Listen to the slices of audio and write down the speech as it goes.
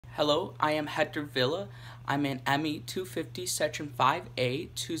Hello, I am Hector Villa. I'm in ME 250 Section 5A,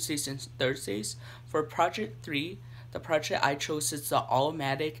 Tuesdays and Thursdays. For Project 3, the project I chose is the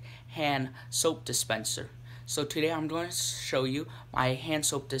automatic hand soap dispenser. So today I'm going to show you my hand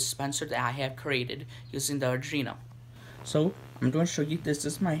soap dispenser that I have created using the Arduino. So I'm going to show you, this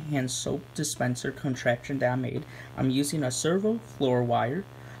is my hand soap dispenser contraption that I made. I'm using a servo floor wire,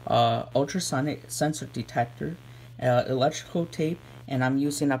 ultrasonic sensor detector, electrical tape, and I'm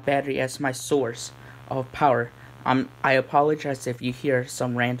using a battery as my source of power. I apologize if you hear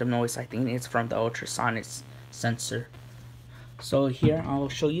some random noise. I think it's from the ultrasonic sensor. So here I'll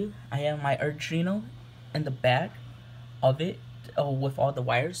show you. I have my Arduino in the back of it with all the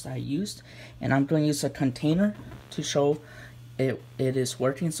wires that I used, and I'm going to use a container to show it is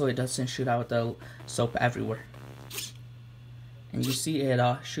working so it doesn't shoot out the soap everywhere. And you see it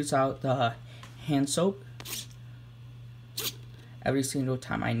shoots out the hand soap every single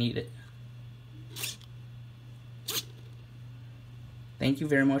time I need it. Thank you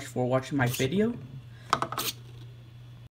very much for watching my video.